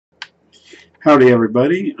Howdy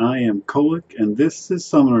everybody, I am Kolik and this is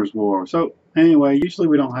Summoner's War. So anyway, usually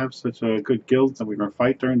we don't have such a good guilds that we're going to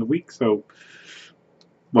fight during the week,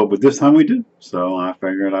 but this time we do. So I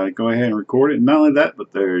figured I'd go ahead and record it. And not only that,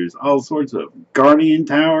 but there's all sorts of Guardian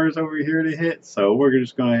Towers over here to hit, so we're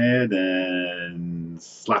just going ahead and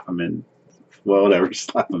slap them in. Well, whatever,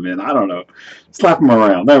 slap them in, I don't know. Slap them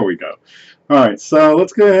around, there we go. Alright, so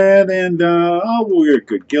let's go ahead and, we're a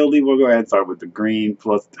good guildie. We'll go ahead and start with the green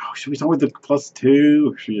plus, should we start with the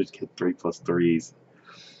 +2? Or should we just get 3 +3s?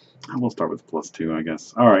 We'll start with the +2, I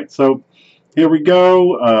guess. Alright, so here we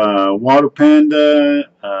go. Water Panda,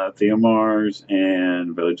 Theomars,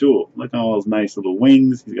 and Villa Jewel. Look at all those nice little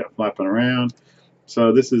wings he's got flapping around.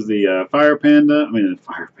 So this is the Fire Panda. I mean, the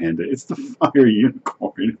Fire Panda. It's the Fire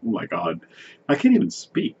Unicorn. Oh my god. I can't even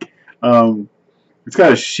speak. It's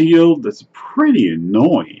got a shield that's pretty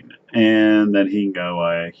annoying, and then he can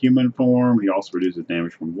go human form. He also reduces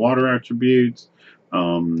damage from water attributes,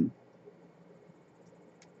 and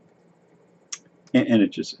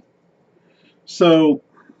it just so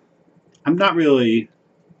I don't really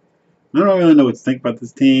know what to think about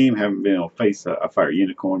this team. Haven't been able to face a fire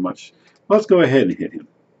unicorn much. Let's go ahead and hit him.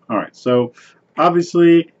 All right, so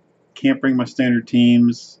obviously can't bring my standard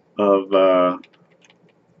teams of.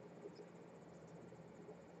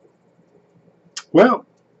 Well,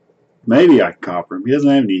 maybe I can copper him. He doesn't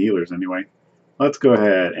have any healers anyway. Let's go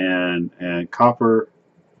ahead and copper.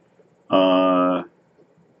 We'll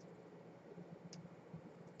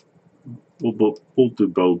do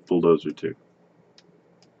both bulldozer too.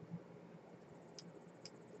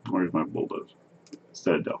 Where's my bulldozer?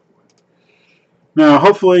 Instead of Delphi. Now,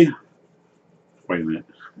 hopefully. Wait a minute.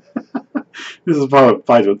 This is probably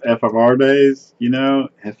fights with FFR days, you know?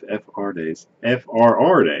 FFR days.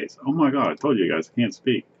 FRR days. Oh my god, I told you guys I can't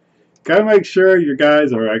speak. Gotta make sure your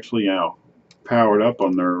guys are actually, powered up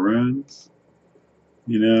on their runes.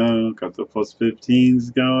 You know, got the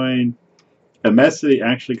 +15s going. Emesity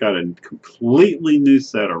actually got a completely new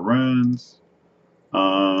set of runes.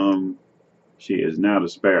 She is now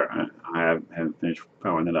Despair. I haven't finished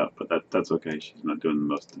powering it up, but that's okay. She's not doing the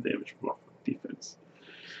most of the damage for defense.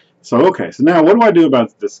 So, okay, so now what do I do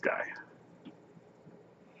about this guy?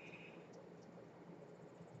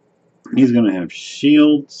 He's going to have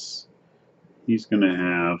shields. He's going to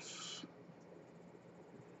have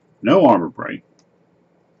no armor break.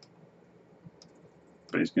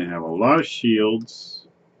 But he's going to have a lot of shields.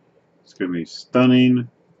 It's going to be stunning.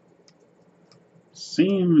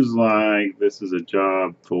 Seems like this is a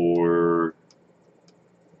job for...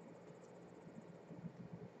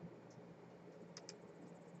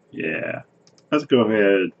 Yeah. Let's go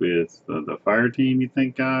ahead with the fire team, you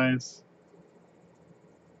think, guys?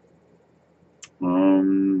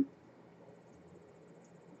 I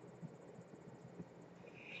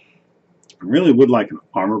really would like an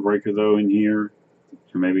armor breaker, though, in here.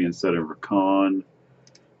 Maybe instead of Recon.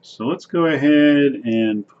 So let's go ahead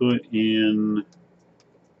and put in...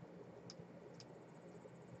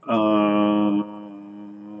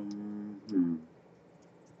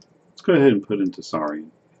 Let's go ahead and put in Tasari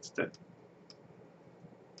instead.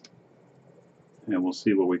 And we'll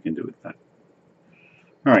see what we can do with that.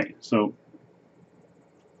 Alright, so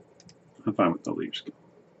I'm fine with the leader skill.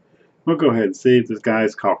 We'll go ahead and see if this guy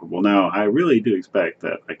is copperable. Now, I really do expect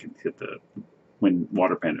that I can hit the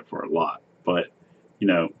Water Panda for a lot. But, you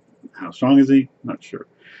know, how strong is he? Not sure.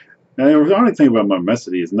 Now, the only thing about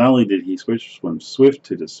Mimicity is not only did he switch from Swift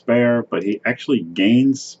to Despair, but he actually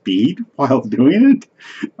gained speed while doing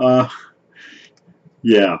it.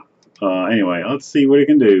 Yeah. Anyway, let's see what he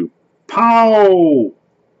can do. Pow!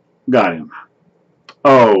 Got him.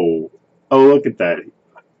 Oh, look at that.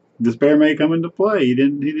 Despair may come into play. He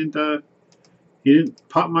didn't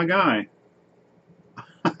pop my guy.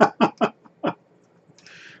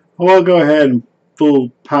 We'll go ahead and full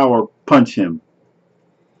power punch him.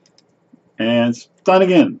 And stun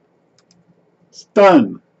again.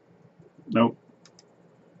 Stun. Nope.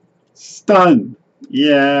 Stun.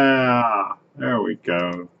 Yeah. There we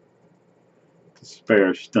go.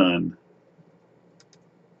 Despair stun.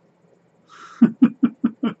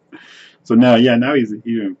 So now he's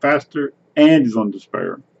even faster, and he's on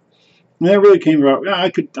Despair. And that really came about. Yeah, I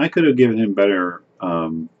could have given him better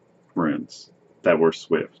runes that were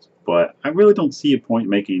swift, but I really don't see a point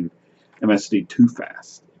making MSD too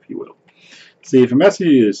fast, if you will. See, if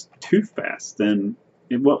MSD is too fast, then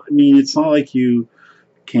it's not like you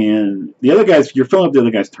can. The other guys, you're filling up the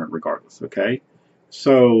other guy's turn regardless. Okay,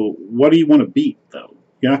 so what do you want to beat though?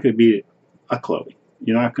 You're not going to beat a Chloe.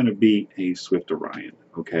 You're not going to beat a Swift Orion.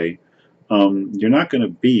 Okay. You're not going to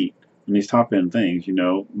beat in these top end things, you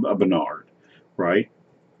know, a Bernard, right?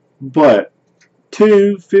 But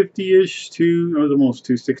 250-ish, almost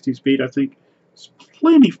 260 speed, I think. It's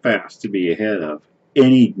plenty fast to be ahead of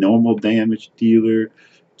any normal damage dealer,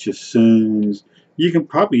 Jasoons. You can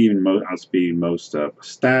probably even outspeed most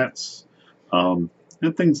stats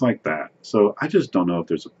and things like that. So I just don't know if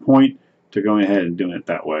there's a point to going ahead and doing it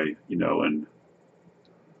that way, you know, and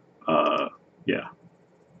yeah.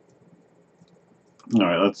 All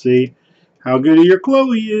right, let's see how good your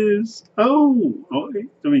Chloe is. I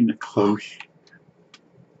mean, Chloe.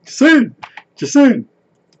 Jasoon.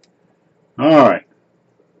 All right.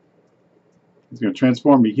 He's going to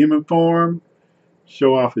transform to human form,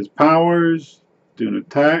 show off his powers, do an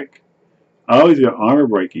attack. Oh, he's got armor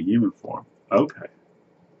break in human form. Okay.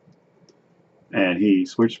 And he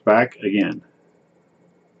switched back again.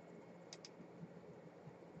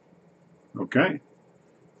 Okay.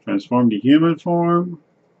 Transform to human form.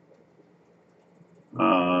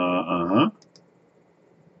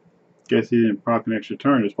 Guess he didn't proc an extra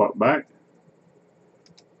turn, just walk back.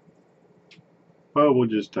 Well, we'll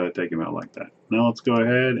just take him out like that. Now let's go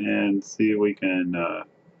ahead and see if we can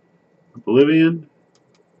Oblivion.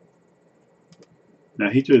 Now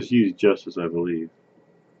he just used Justice, I believe.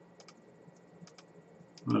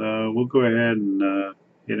 But we'll go ahead and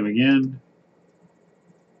hit him again.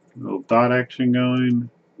 A little dot action going.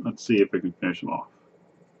 Let's see if we can finish him off.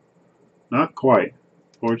 Not quite.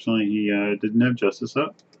 Fortunately, he didn't have Justice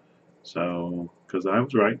up. So, because I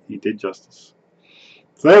was right, he did Justice.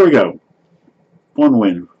 So there we go. One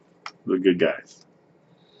win for the good guys.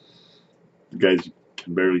 The guys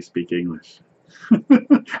can barely speak English.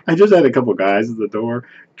 I just had a couple guys at the door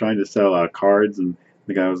trying to sell cards, and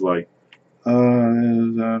the guy was like,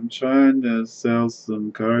 I'm trying to sell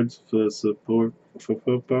some cards for support for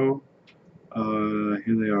football. Here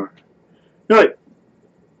they are. You're like,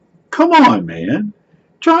 come on, man.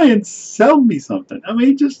 Try and sell me something. I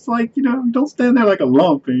mean, just like, you know, don't stand there like a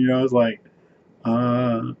lump. And, you know, I was like,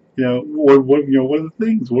 you know, what are the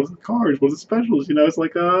things? What are the cards? What are the specials? You know, it's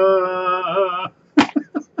like, I'm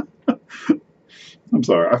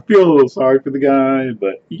sorry. I feel a little sorry for the guy,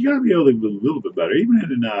 but you gotta be able to do a little bit better, even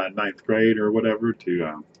in ninth grade or whatever, to,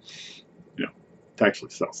 you know, to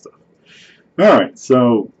actually sell stuff. All right,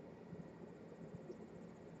 so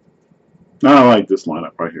now I like this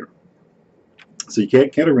lineup right here. So you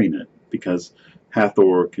can't Katarina because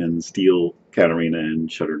Hathor can steal Katarina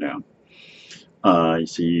and shut her down.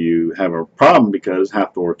 So you have a problem because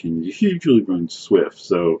Hathor can usually run Swift,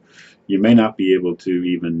 so you may not be able to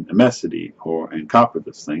even Emesity and copper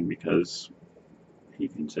this thing because he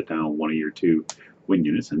can set down one of your 2 wind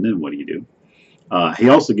units, and then what do you do? He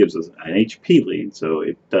also gives us an HP lead, so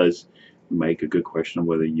it does make a good question of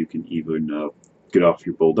whether you can even get off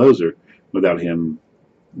your bulldozer without him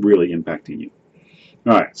really impacting you.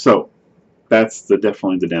 All right, so that's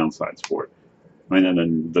definitely the downsides for it.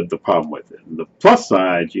 And then the problem with it. And the plus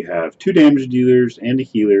side, you have 2 damage dealers and a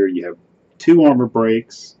healer. You have 2 armor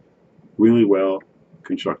breaks. Really well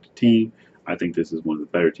constructed team. I think this is one of the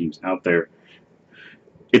better teams out there.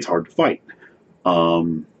 It's hard to fight.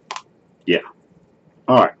 Yeah.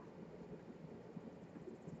 All right.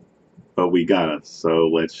 But we got it. So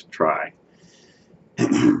let's try.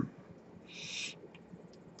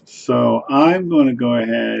 So I'm going to go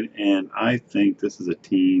ahead, and I think this is a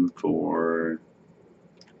team for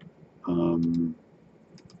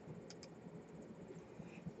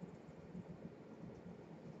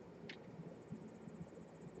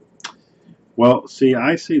well, see,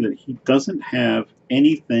 I see that he doesn't have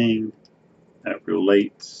anything that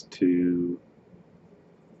relates to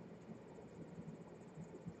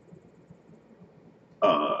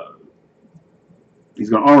he's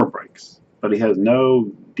got armor breaks, but he has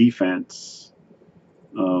no defense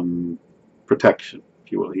protection,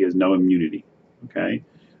 if you will. He has no immunity. Okay,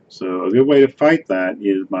 so a good way to fight that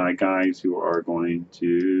is by guys who are going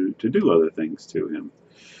to do other things to him.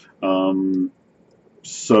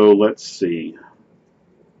 So let's see.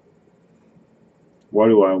 What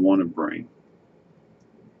do I want to bring?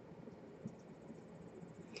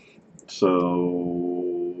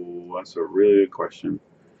 So that's a really good question.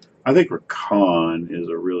 I think Rakan is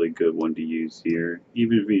a really good one to use here.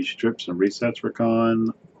 Even if he strips and resets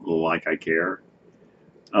Rakan, like I care.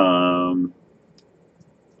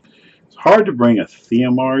 It's hard to bring a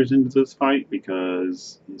Theomars into this fight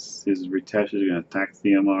because his Ritesh is going to attack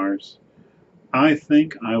Theomars. I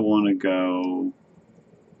think I want to go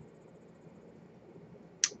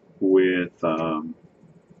with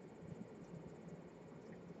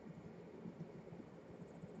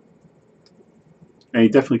and he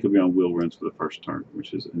definitely could be on wheel runs for the first turn,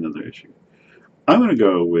 which is another issue. I'm going to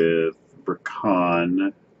go with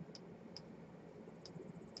Rakan,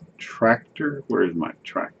 tractor. Where's my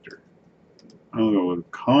tractor? I'm going to go with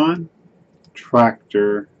con,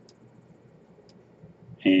 tractor,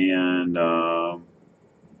 and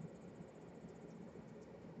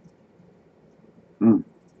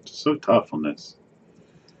so tough on this.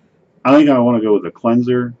 I think I want to go with a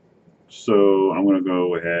cleanser, so I'm going to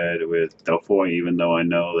go ahead with Delphoy, even though I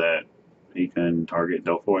know that he can target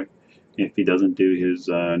Delphoy. If he doesn't do his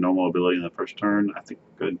normal ability in the first turn, I think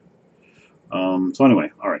we're good. So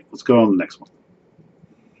anyway, alright, let's go on the next one.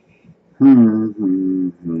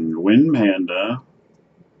 Wind Panda.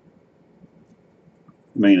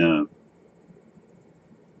 Wind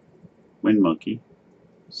Monkey.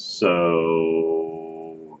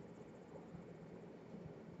 So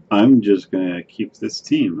I'm just going to keep this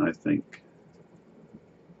team, I think.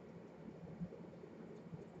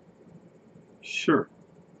 Sure.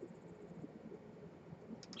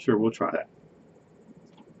 Sure, we'll try that.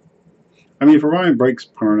 I mean, if Orion breaks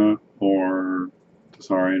Perna or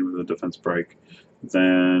Tessarian with a defense break,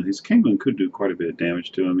 then his Kingdom could do quite a bit of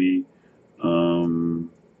damage to me.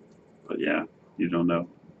 But yeah, you don't know.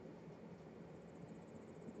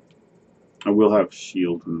 I will have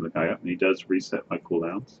shield in the guy up, and he does reset my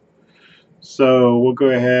cooldowns. So we'll go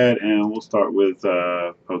ahead and we'll start with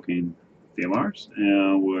poking DMRs,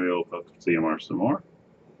 and we'll poke DMR some more.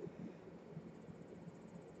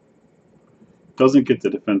 Doesn't get the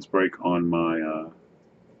defense break on my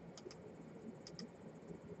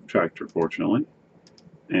tractor, fortunately.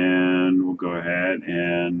 And we'll go ahead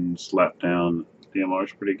and slap down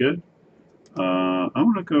DMRs pretty good. I'm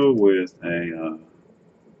going to go with a...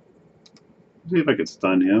 see if I can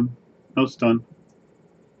stun him. No stun.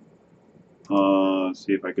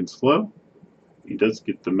 See if I can slow. He does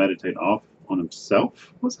get to meditate off on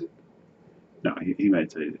himself, was it? No, he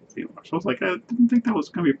meditated DMR. So I was like, I didn't think that was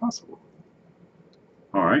going to be possible.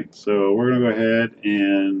 Alright, so we're going to go ahead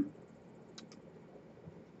and...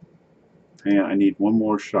 and I need one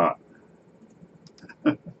more shot.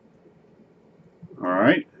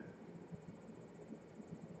 Alright.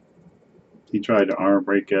 He tried to armor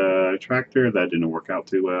break a tractor. That didn't work out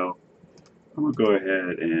too well. I'm going to go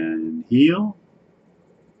ahead and heal.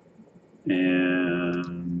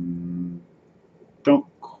 And don't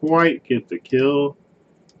quite get the kill,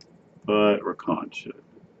 but Rakan should.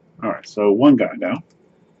 Alright, so one guy down.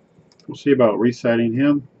 We'll see about resetting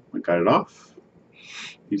him. I got it off.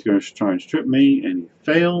 He's going to try and strip me, and he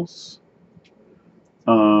fails.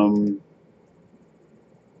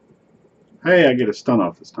 Hey, I get a stun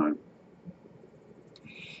off this time.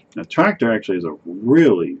 Now, Tractor actually has a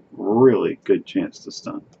really, really good chance to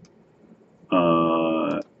stun.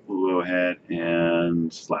 We'll go ahead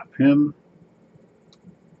and slap him.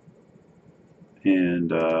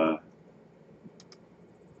 And,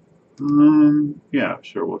 yeah,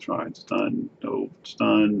 sure, we'll try and stun. No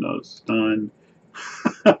stun, no stun.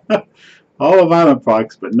 All of Island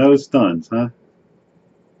procs, but no stuns, huh?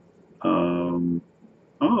 Oh,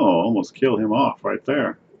 almost kill him off right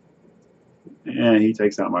there. And he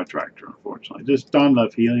takes out my tractor, unfortunately. Just not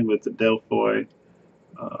enough healing with the Delphoy.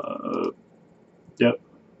 Yep.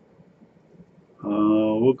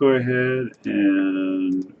 We'll go ahead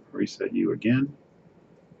and reset you again.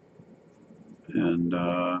 And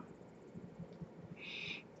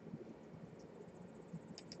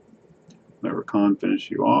let Rakan finish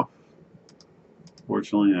you off.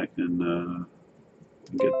 Fortunately, I can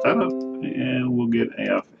get that up, and we'll get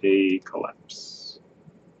a collapse.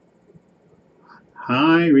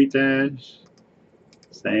 Hi, Ritash.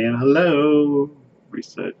 Saying hello.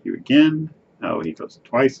 Reset you again. Oh, he goes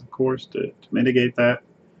twice, of course, to mitigate that.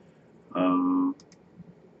 Well,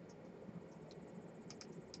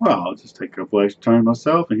 I'll just take a couple extra turns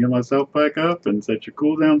myself and heal myself back up and set your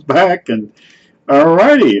cooldowns back. And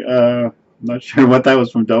alrighty. I'm not sure what that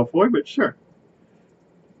was from Delphoy, but sure.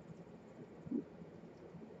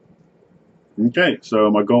 Okay, so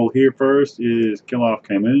my goal here first is kill off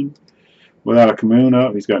Kamoon. Without a Kamoon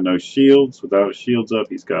up, he's got no shields. Without shields up,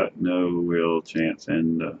 he's got no real chance.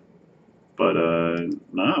 And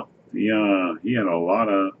no, he had a lot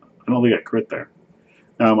of... I don't think I crit there.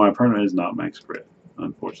 Now, my permanent is not max crit,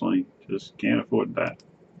 unfortunately. Just can't afford that.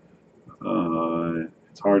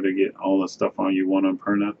 It's hard to get all the stuff on you want on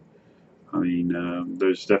perna. I mean,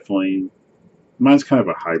 there's definitely... Mine's kind of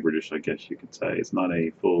a hybridish, I guess you could say. It's not a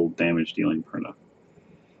full damage dealing perna.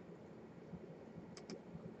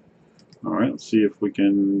 Alright, let's see if we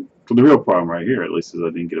can... So the real problem right here, at least, is I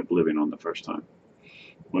didn't get Oblivion on the first time.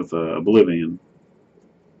 With Oblivion,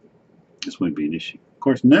 this wouldn't be an issue. Of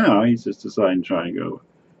course, now he's just deciding to try and go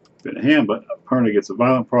a bit of ham, but Perna gets a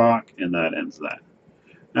violent proc, and that ends that.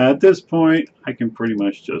 Now, at this point, I can pretty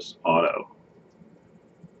much just auto.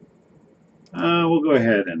 We'll go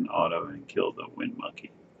ahead and auto and kill the Wind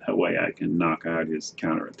Monkey. That way I can knock out his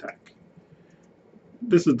counterattack.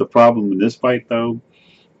 This is the problem in this fight, though.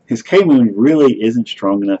 His K-Moon really isn't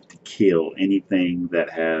strong enough to kill anything that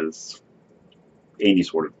has any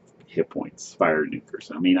sort of hit points, fire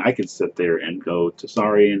nukers. I mean, I could sit there and go to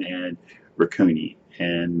Saurian and Raccoony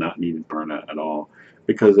and not need Perna at all,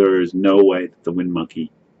 because there is no way that the Wind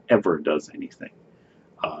Monkey ever does anything,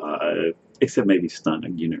 except maybe stun a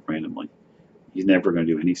unit randomly. He's never going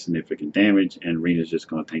to do any significant damage, and Rena's just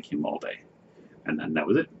going to tank him all day. And then that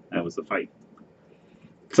was it. That was the fight.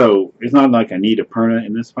 So it's not like I need a Perna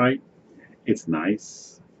in this fight. It's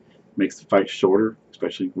nice. Makes the fight shorter,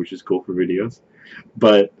 especially, which is cool for videos.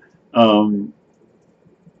 But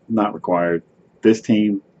not required. This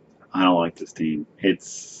team, I don't like this team.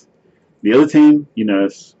 It's the other team, you know,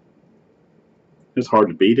 it's hard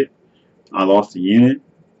to beat it. I lost a unit.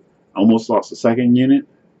 Almost lost a second unit.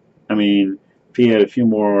 I mean, if he had a few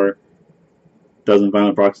more dozen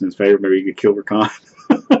violent procs in his favor, maybe he could kill Rakan.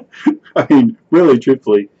 I mean, really,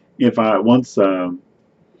 truthfully, if I once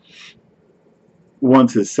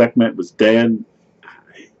his Sekhmet was dead,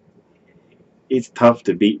 it's tough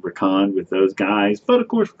to beat Rakan with those guys. But of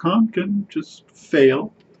course, Rakan can just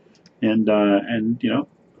fail, and you know,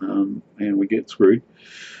 and we get screwed.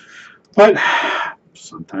 But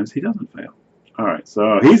sometimes he doesn't fail. All right,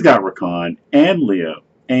 so he's got Rakan and Leo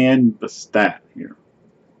and Bastat here.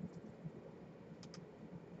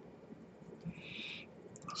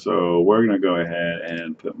 So we're going to go ahead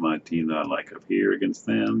and put my team that I like up here against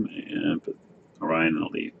them and put Orion in the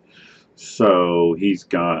lead. So he's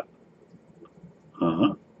got,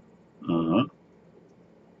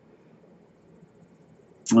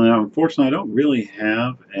 Now, unfortunately, I don't really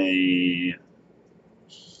have a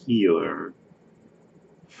healer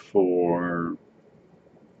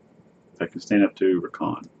that can stand up to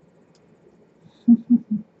Rakan.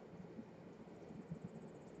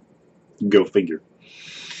 Go figure.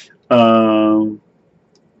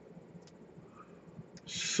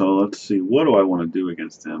 So let's see. What do I want to do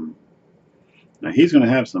against him? Now he's going to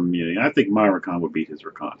have some immunity. I think my Rakan would beat his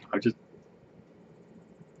Rakan.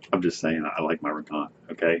 I'm just saying I like my Rakan.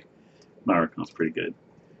 Okay, my Rakan's pretty good.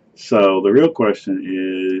 So the real question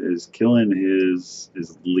is killing his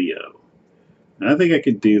Leo. And I think I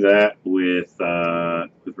could do that with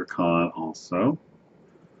Rakan also.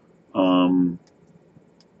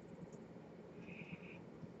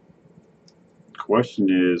 Question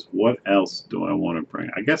is, what else do I want to bring?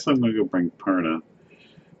 I guess I'm going to go bring Perna.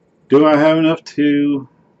 Do I have enough to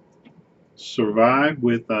survive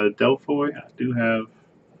with Delphoy? I do have.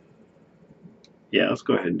 Yeah, let's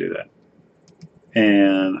go ahead and do that.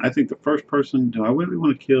 And I think the first person, do I really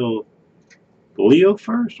want to kill Leo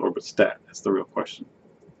first or Bastat? That's the real question.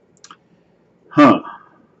 Huh.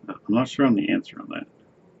 I'm not sure on the answer on that.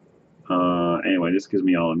 Anyway, this gives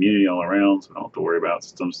me all immunity all around, so I don't have to worry about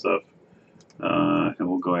some stuff. And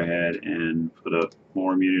we'll go ahead and put up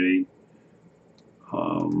more immunity.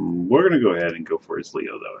 We're going to go ahead and go for his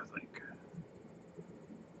Leo, though, I think.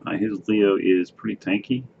 His Leo is pretty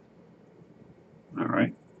tanky.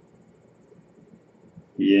 Alright.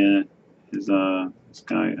 Yeah, this guy,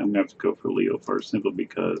 I'm going to have to go for Leo first, simply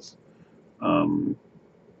because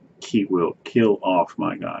he will kill off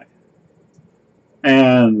my guy.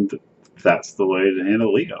 And that's the way to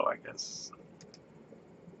handle Leo, I guess.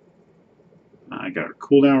 I got a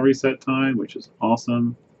cooldown reset time, which is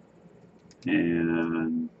awesome.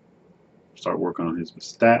 And start working on his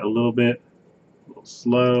stat a little bit. A little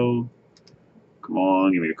slow. Come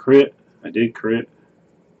on, give me a crit. I did crit.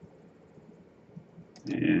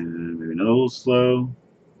 And maybe another little slow.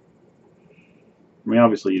 I mean,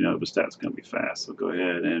 obviously, you know, the stat's going to be fast, so go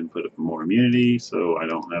ahead and put up more immunity so I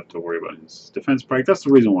don't have to worry about his defense break. That's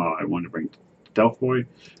the reason why I wanted to bring Delphoy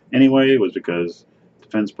anyway, was because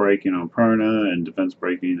defense breaking on Perna and defense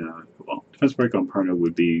breaking, defense break on Perna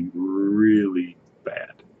would be really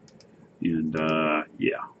bad. And,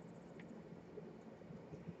 yeah.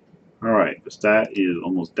 Alright, the stat is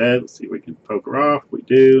almost dead. Let's see if we can poke her off. We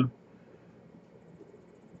do.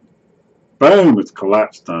 Boom! It's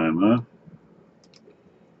collapse time, huh?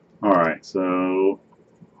 Alright, so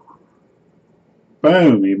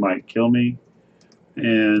boom, he might kill me.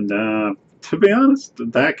 And to be honest,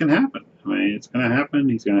 that can happen. I mean, it's going to happen.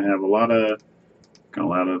 He's going to have a lot of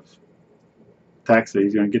attacks that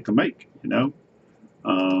he's going to get to make, you know.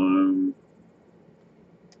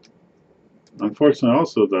 Unfortunately,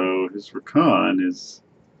 also, though, his Rakan is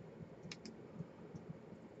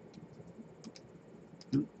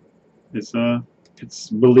it's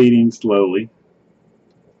bleeding slowly.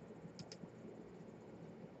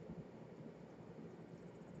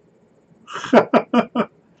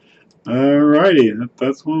 Alrighty,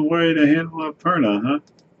 that's one way to handle a Perna, huh?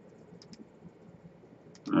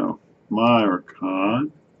 Oh, my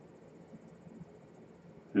Rakan.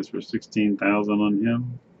 That's for 16,000 on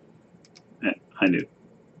him. I knew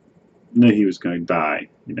he was going to die.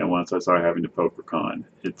 You know, once I started having to poke Rakan,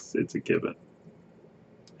 it's a given.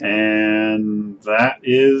 And that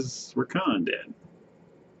is Rakan dead.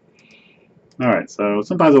 Alright, so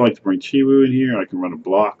sometimes I like to bring Chiwu in here. I can run a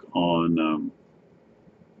block on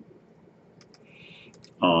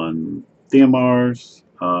Theomars.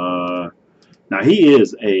 Now he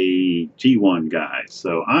is a G1 guy,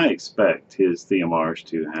 so I expect his Theomars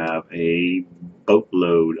to have a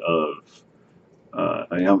boatload of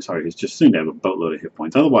I'm sorry, his Jasoon to have a boatload of hit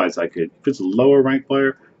points. Otherwise, I could, if it's a lower ranked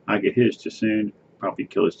player, I could hit his Jasoon, probably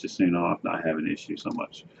kill his Jasoon off, not have an issue so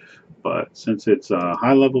much. But since it's a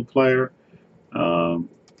high level player,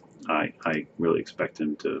 I really expect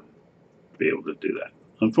him to be able to do that.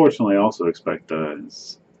 Unfortunately, I also expect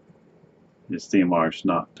his Theomars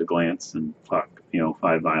not to glance and clock,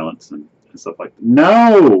 5 violence and stuff like that.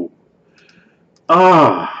 No!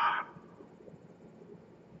 Ah!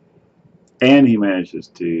 And he manages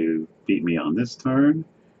to beat me on this turn,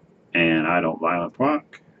 and I don't violent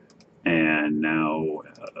proc. And now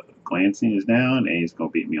glancing is down, and he's going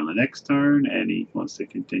to beat me on the next turn, and he wants to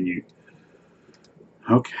continue.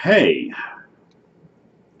 Okay.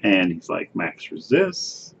 And he's like, max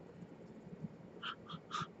resist.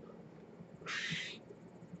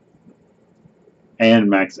 And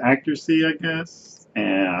max accuracy, I guess.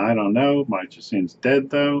 And I don't know. My Jasoon's dead,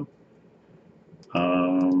 though.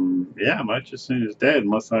 Yeah, my Jasoon is dead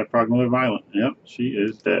unless I proc another violent. Yep, she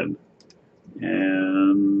is dead.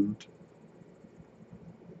 And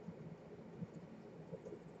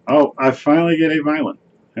oh, I finally get a violent.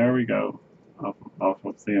 There we go. Off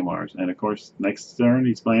of Theomars. And of course, next turn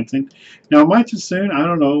he's glancing. Now, my Jasoon, I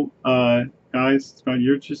don't know, guys, about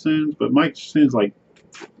your Jasoons, but my Jasoon's like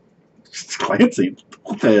glancing.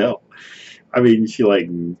 What the hell? I mean, she like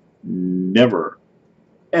never,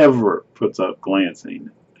 ever puts up glancing.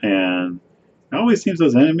 And it always seems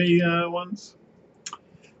those enemy ones,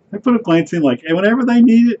 they put up glancing like whenever they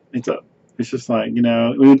need it, it's up. It's just like,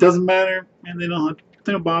 it doesn't matter, and they don't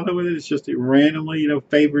bother with it. It's just it randomly,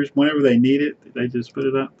 favors whenever they need it. They just put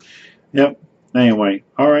it up. Yep. Anyway,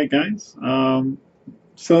 all right, guys.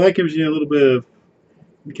 So that gives you a little bit of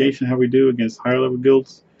indication how we do against higher level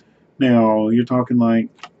guilds. Now you're talking like,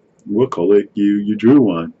 we'll call it you drew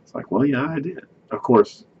one. It's like, well, yeah, I did. Of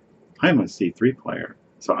course, I'm a C3 player,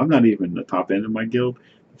 so I'm not even the top end of my guild.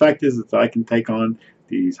 The fact is that I can take on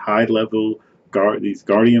these high level these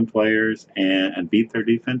Guardian players and beat their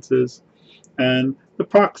defenses. And the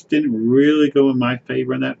procs didn't really go in my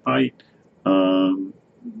favor in that fight. One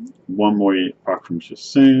more proc from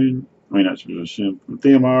Jasoon. I mean, not Jasoon, from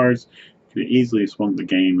Theomars. Could have easily swung the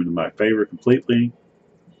game into my favor completely.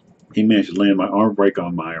 He managed to land my armor break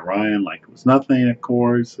on my Orion like it was nothing, of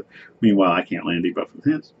course. Meanwhile, I can't land debuff with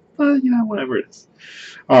his. But, whatever it is.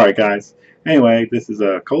 Alright, guys. Anyway, this is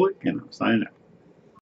Kolik, and I'm signing out.